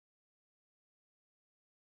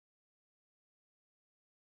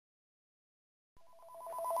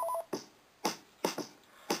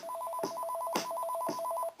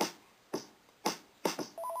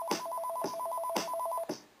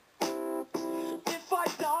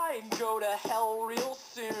go to hell real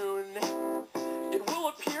soon. It will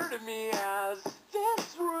appear to me as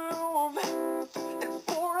this room, and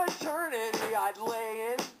for eternity I'd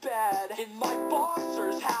lay in bed in my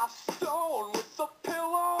boxers, half stone, with a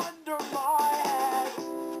pillow under my head.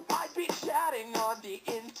 I'd be chatting on the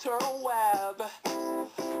interweb.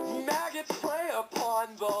 Maggots prey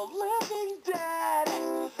upon the living dead.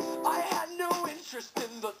 I had no interest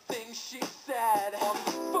in the things she said. On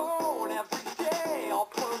the phone every day, all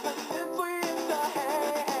permanently in the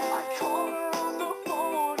hay. I called her on the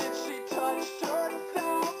phone and she touched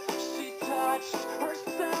herself. She touched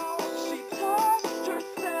herself. She touched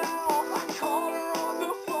herself. I called her on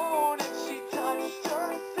the phone and she touched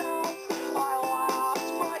herself. I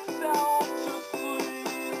laughed myself to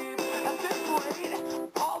sleep. At this rate,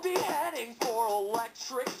 I'll be heading for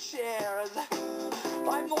electric chairs.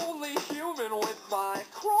 I'm only human with my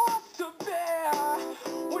cross to bear.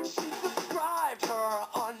 When she described her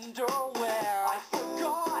underwear, I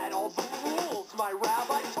forgot all the rules my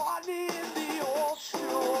rabbi taught me in the old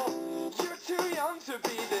school. You're too young to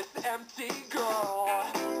be this empty girl.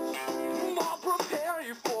 I'll prepare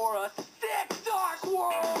you for a sick, dark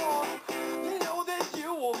world. Know that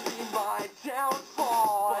you will be my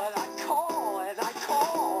downfall. But I call and I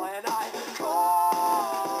call and I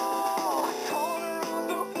call. I called her on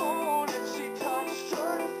the phone and she touched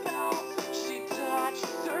herself. She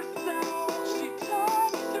touched herself. She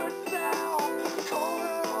touched herself. Called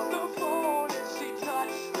her on the phone and she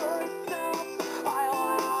touched herself. I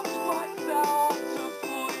laughed myself to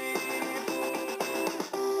sleep.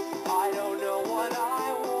 I don't know what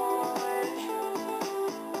I want.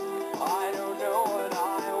 I don't know what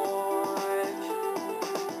I want.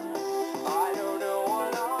 I don't know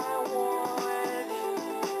what I want.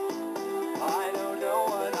 I don't know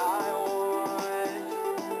what I want.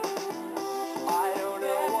 I don't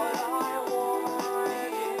know what I want.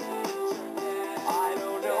 I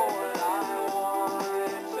don't know what I want.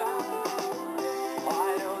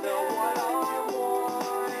 I don't know what I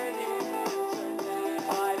want.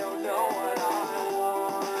 I don't know what I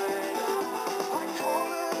want. I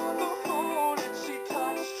called her on the phone and she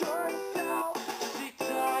touched herself. She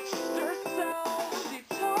touched herself. She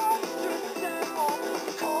touched herself.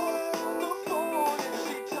 Called her on the phone and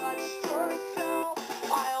she touched herself.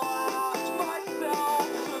 I laughed myself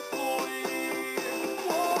to sleep.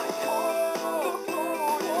 Oh, I called her on the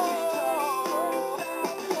phone and she touched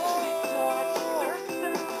herself. She touched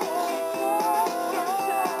herself. She touched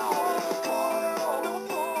herself. Called her on the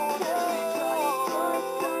phone and she touched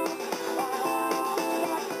herself. I laughed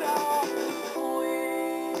myself to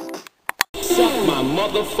sleep. Suck my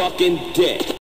motherfucking dick.